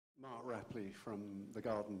Mark Rapley from the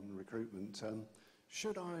Garden Recruitment.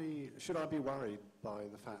 Should I be worried by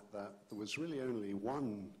the fact that there was really only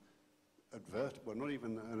one advert, well, not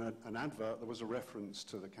even an advert, there was a reference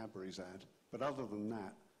to the Cadbury's ad, but other than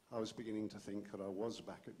that, I was beginning to think that I was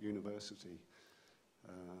back at university.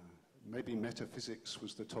 Maybe metaphysics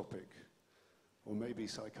was the topic, or maybe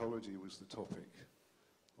psychology was the topic,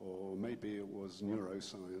 or maybe it was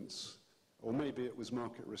neuroscience, or maybe it was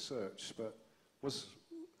market research, but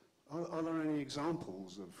are there any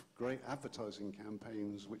examples of great advertising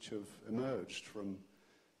campaigns which have emerged from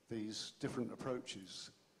these different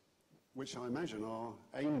approaches, which I imagine are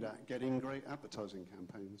aimed at getting great advertising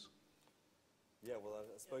campaigns? Yeah, well,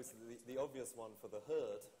 I suppose the obvious one for the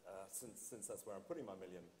herd, since that's where I'm putting my £1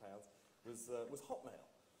 million, was Hotmail.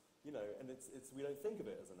 You know, and we don't think of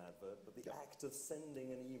it as an advert, but the act of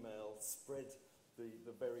sending an email spread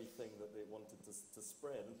the very thing that they wanted to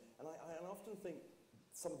spread. And I often think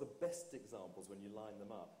some of the best examples, when you line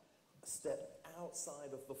them up, step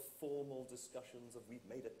outside of the formal discussions of we've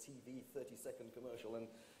made a TV 30-second commercial, and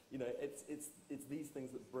you know, it's these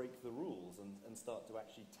things that break the rules and start to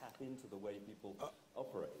actually tap into the way people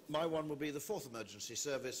operate. My one would be the Fourth Emergency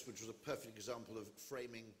Service, which was a perfect example of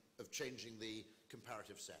framing, of changing the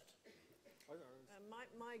comparative set.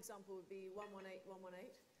 My example would be 118,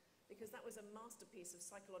 118, because that was a masterpiece of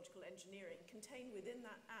psychological engineering contained within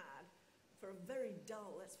that ad for a very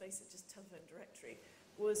dull, let's face it, just telephone directory,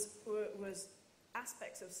 was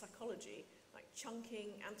aspects of psychology, like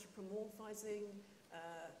chunking, anthropomorphizing,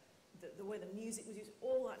 the way the music was used,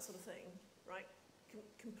 all that sort of thing, right,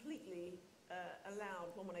 completely allowed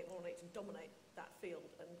 118, 118 to dominate that field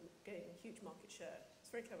and gain a huge market share. It's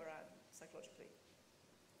a very clever ad, psychologically.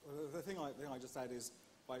 Well, the thing I just add is,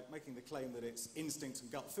 by making the claim that it's instinct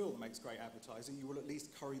and gut feel that makes great advertising, you will at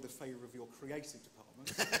least curry the favour of your creative department.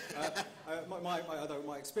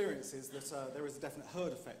 My experience is that there is a definite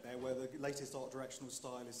herd effect there, where the latest art directional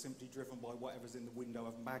style is simply driven by whatever's in the window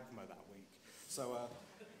of Magma that week.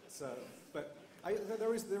 But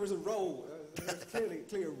there is a role, there's clearly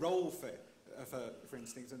a role for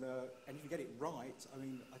instinct, and if you get it right, I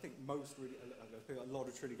mean, I think a lot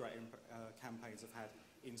of truly great campaigns have had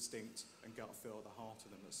instinct and gut feel at the heart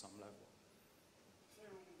of them at some level.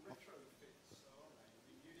 They're all retrofits, aren't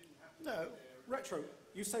they? You didn't have to No, retro.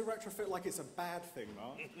 You say retrofit like it's a bad thing,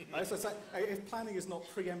 Mark. If planning is not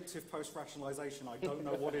preemptive post-rationalisation, I don't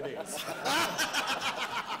know what it is.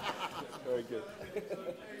 Very good.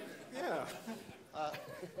 Yeah.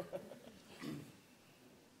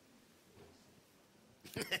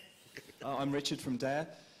 I'm Richard from DARE.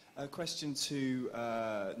 A question to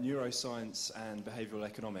neuroscience and behavioural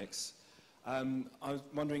economics. I was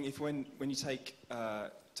wondering if when you take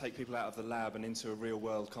people out of the lab and into a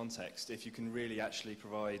real-world context, if you can really actually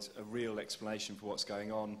provide a real explanation for what's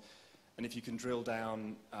going on, and if you can drill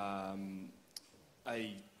down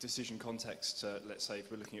a decision context to, let's say,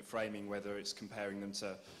 if we're looking at framing, whether it's comparing them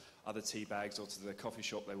to other tea bags or to the coffee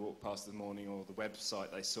shop they walked past in the morning or the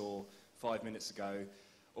website they saw 5 minutes ago,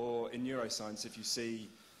 or in neuroscience, if you see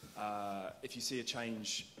a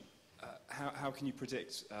change, how can you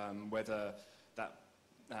predict whether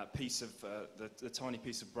that piece of the tiny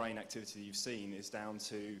piece of brain activity you've seen is down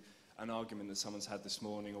to an argument that someone's had this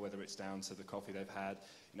morning, or whether it's down to the coffee they've had?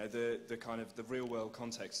 You know, the kind of the real world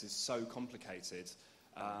context is so complicated.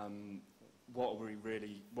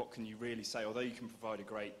 What can you really say? Although you can provide a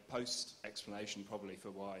great post explanation probably for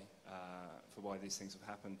why these things have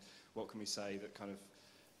happened, what can we say that kind of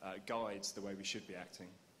guides the way we should be acting?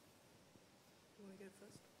 You want to go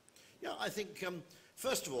first? Yeah, I think,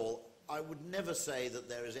 first of all, I would never say that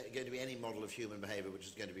there is going to be any model of human behaviour which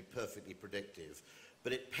is going to be perfectly predictive,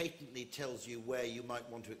 but it patently tells you where you might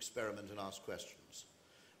want to experiment and ask questions.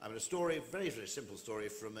 I mean, a very, very simple story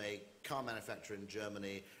from a car manufacturer in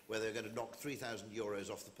Germany where they're going to knock €3,000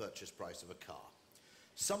 off the purchase price of a car.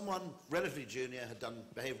 Someone relatively junior had done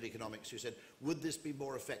behavioural economics who said, would this be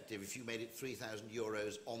more effective if you made it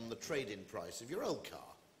 €3,000 on the trade-in price of your old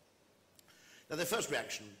car? Now, their first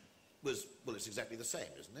reaction was, well, it's exactly the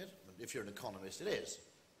same, isn't it? If you're an economist, it is.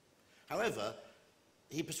 However,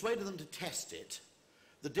 he persuaded them to test it.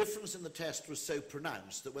 The difference in the test was so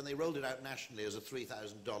pronounced that when they rolled it out nationally as a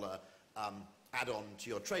 $3,000 add-on to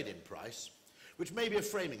your trade-in price, which may be a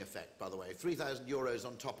framing effect, by the way, €3,000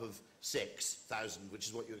 on top of 6,000, which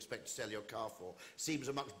is what you expect to sell your car for, seems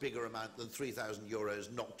a much bigger amount than €3,000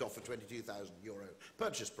 knocked off a €22,000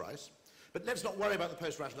 purchase price. But let's not worry about the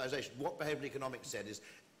post-rationalisation. What behavioural economics said is,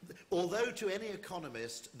 although to any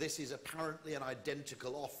economist this is apparently an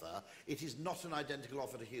identical offer, it is not an identical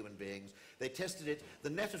offer to human beings. They tested it. The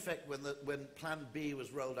net effect when Plan B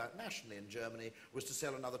was rolled out nationally in Germany was to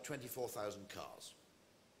sell another 24,000 cars.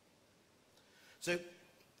 So,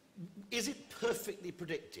 is it perfectly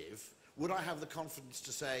predictive? Would I have the confidence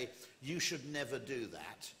to say, you should never do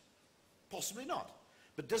that? Possibly not.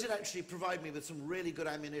 But does it actually provide me with some really good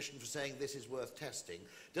ammunition for saying this is worth testing?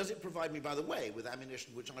 Does it provide me, by the way, with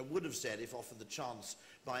ammunition which I would have said if offered the chance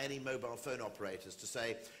by any mobile phone operators to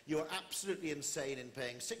say, you're absolutely insane in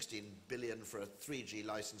paying 16 billion for a 3G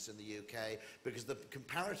license in the UK because the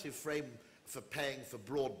comparative frame for paying for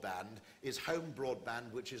broadband is home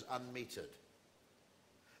broadband which is unmetered.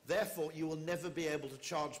 Therefore, you will never be able to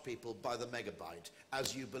charge people by the megabyte,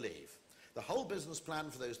 as you believe. The whole business plan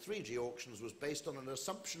for those 3G auctions was based on an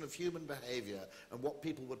assumption of human behaviour and what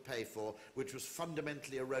people would pay for, which was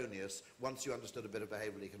fundamentally erroneous once you understood a bit of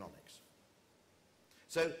behavioural economics.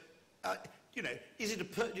 So, you know,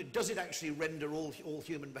 does it actually render all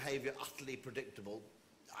human behaviour utterly predictable?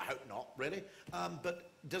 I hope not, really. But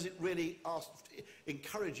does it really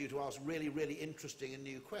encourage you to ask really, really interesting and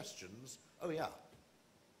new questions? Oh, yeah.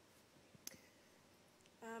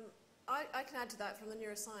 I can add to that from the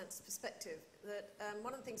neuroscience perspective that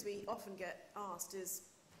one of the things we often get asked is,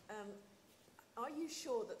 are you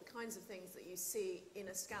sure that the kinds of things that you see in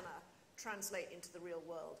a scanner translate into the real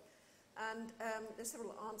world? And there's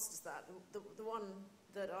several answers to that. The one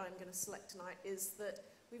that I'm going to select tonight is that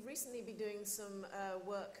we've recently been doing some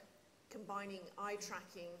work combining eye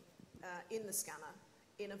tracking in the scanner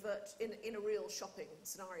in a real shopping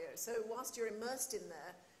scenario. So whilst you're immersed in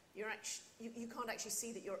there, you can't actually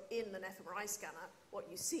see that you're in an fMRI scanner. What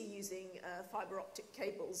you see using fibre optic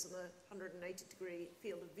cables and a 180-degree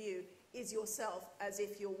field of view is yourself as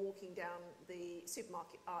if you're walking down the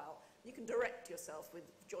supermarket aisle. You can direct yourself with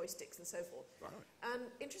joysticks and so forth. Right. And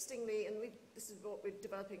interestingly, and this is what we're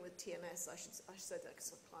developing with TMS, I should say that because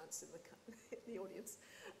some clients in the audience.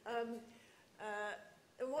 And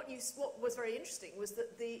what was very interesting was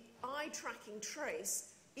that the eye tracking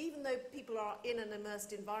trace, even though people are in an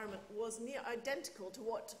immersed environment, was near identical to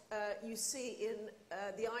what you see in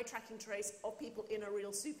the eye tracking trace of people in a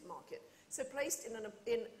real supermarket. So placed in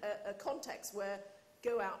a context where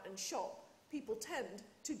go out and shop, people tend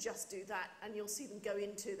to just do that, and you'll see them go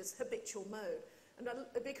into this habitual mode. And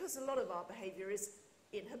because a lot of our behaviour is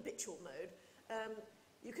in habitual mode,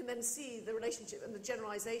 you can then see the relationship and the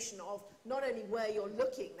generalisation of not only where you're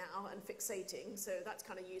looking now and fixating, so that's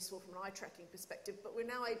kind of useful from an eye tracking perspective, but we're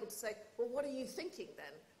now able to say, well, what are you thinking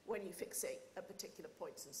then when you fixate at particular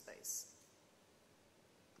points in space?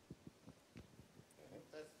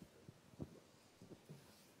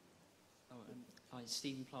 Hi,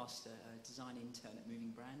 Stephen Plaster, design intern at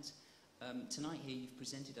Moving Brands. Tonight here you've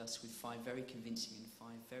presented us with 5 very convincing and 5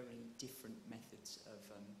 very different methods of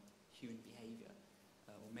human behaviour.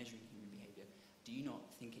 Or measuring human behaviour. Do you not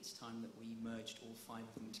think it's time that we merged all 5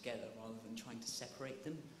 of them together rather than trying to separate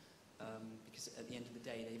them? Because at the end of the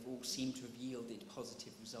day, they've all seemed to have yielded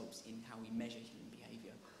positive results in how we measure human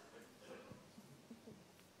behaviour.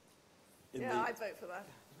 Yeah, I'd vote for that.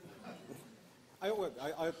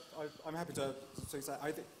 I'm happy to say,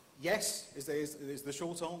 I think yes is the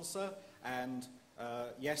short answer, and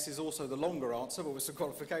yes is also the longer answer, but with some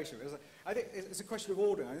qualification. I think it's a question of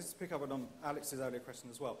order, and this is to pick up on Alex's earlier question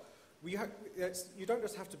as well. You don't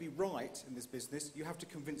just have to be right in this business, you have to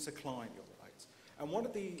convince a client you're right. And one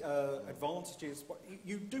of the advantages,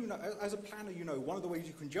 you do know, as a planner, you know, one of the ways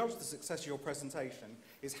you can judge the success of your presentation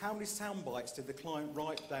is how many sound bites did the client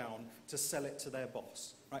write down to sell it to their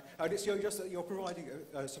boss. Right? And it's you're providing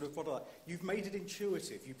a sort of product. You've made it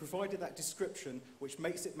intuitive. You provided that description which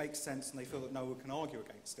makes it make sense, and they feel that no one can argue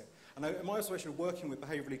against it. And my observation of working with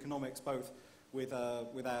behavioural economics, both with our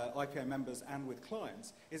IPA members and with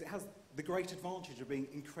clients, is it has the great advantage of being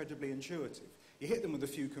incredibly intuitive. You hit them with a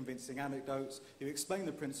few convincing anecdotes, you explain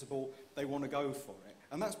the principle, they want to go for it.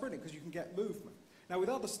 And that's brilliant because you can get movement. Now with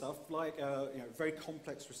other stuff like very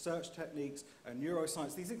complex research techniques and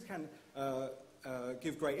neuroscience, these things can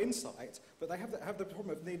give great insight, but they have the problem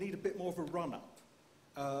of they need a bit more of a run-up.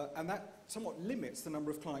 And that somewhat limits the number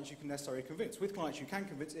of clients you can necessarily convince. With clients you can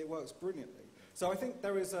convince, it works brilliantly. So I think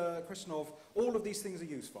there is a question of all of these things are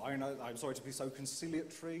useful. I know, I'm sorry to be so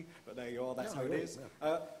conciliatory, but there you are, that's how it is.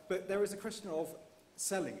 Yeah. But there is a question of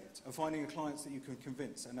selling it and finding clients that you can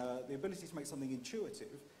convince. And the ability to make something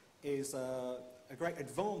intuitive is a great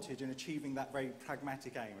advantage in achieving that very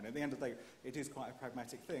pragmatic aim. And at the end of the day, it is quite a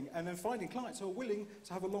pragmatic thing. And then finding clients who are willing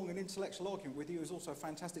to have a long and intellectual argument with you is also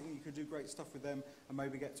fantastic. You can do great stuff with them and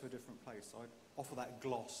maybe get to a different place. So I'd offer that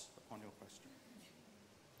gloss upon your question.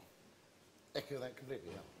 Echo that completely,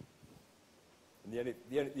 yeah. And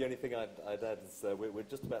the only thing I'd add is we're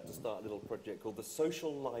just about to start a little project called the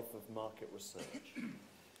Social Life of Market Research,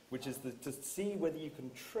 which is to see whether you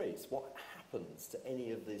can trace what happens to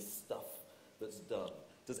any of this stuff that's done.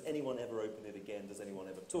 Does anyone ever open it again? Does anyone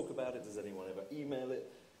ever talk about it? Does anyone ever email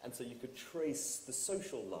it? And so you could trace the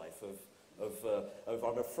social life of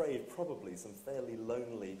I'm afraid, probably some fairly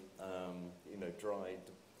lonely, dry,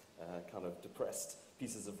 kind of depressed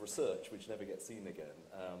pieces of research which never get seen again.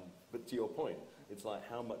 But to your point, it's like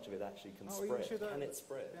how much of it actually can spread. Can it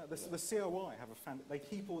spread? Yeah, the COI have they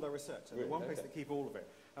keep all their research. They're the one place that keep all of it.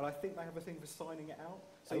 And I think they have a thing for signing it out.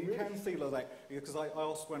 So you can see, because I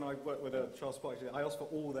asked when I worked with Charles Parker, I asked for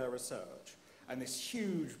all their research. And this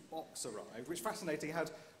huge box arrived, which fascinating had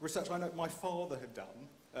research I know my father had done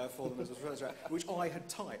for them as a researcher, which I had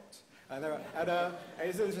typed.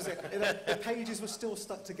 It's interesting. The pages were still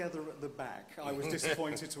stuck together at the back. I was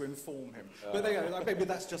disappointed to inform him. But maybe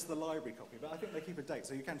that's just the library copy. But I think they keep a date,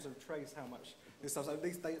 so you can sort of trace how much this stuff. So at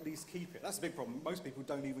least they at least keep it. That's a big problem. Most people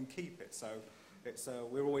don't even keep it. So it's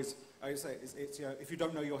we're always. I say it's if you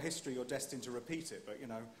don't know your history, you're destined to repeat it. But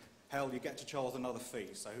hell, you get to Charles another fee.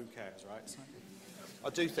 So who cares, right? So. I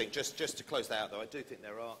do think just to close that out, though, I do think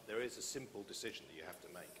there is a simple decision that you have to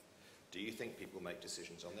make. Do you think people make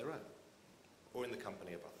decisions on their own? Or in the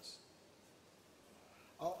company of others?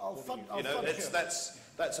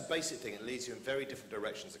 That's a basic thing. It leads you in very different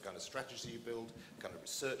directions. The kind of strategy you build, the kind of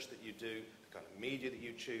research that you do, the kind of media that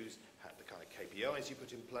you choose, the kind of KPIs you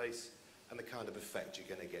put in place, and the kind of effect you're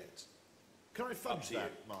going to get. Can I fudge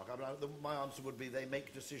that, Mark? My answer would be they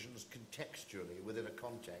make decisions contextually within a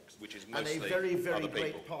context. Which is mostly and a very, very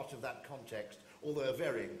great part of that context, although a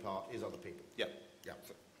varying part, is other people. Yeah. Yeah.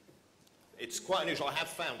 It's quite unusual. I have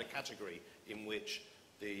found a category in which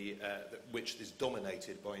which is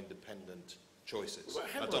dominated by independent choices. Well,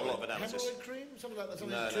 I've done a lot of analysis. Hemorrhoid cream? Something like that?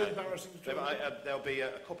 Something No. embarrassing to There'll be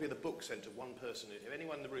a copy of the book sent to one person. If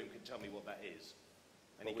anyone in the room can tell me what that is,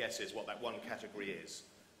 any guesses what that one category is,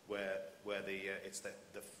 where it's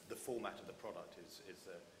the format of the product is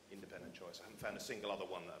independent choice. I haven't found a single other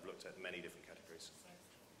one that I've looked at in many different categories.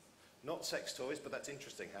 Not sex toys, but that's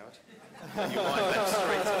interesting, Howard. You might have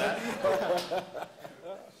straight to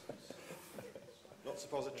that. Not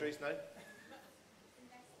suppositories, no?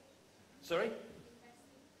 Sorry?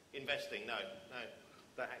 Investing, no.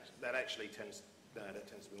 That actually tends to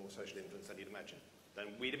be more social influence than you'd imagine.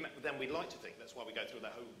 Then we'd like to think, that's why we go through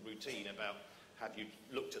that whole routine about, have you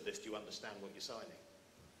looked at this, do you understand what you're signing?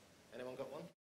 Anyone got one?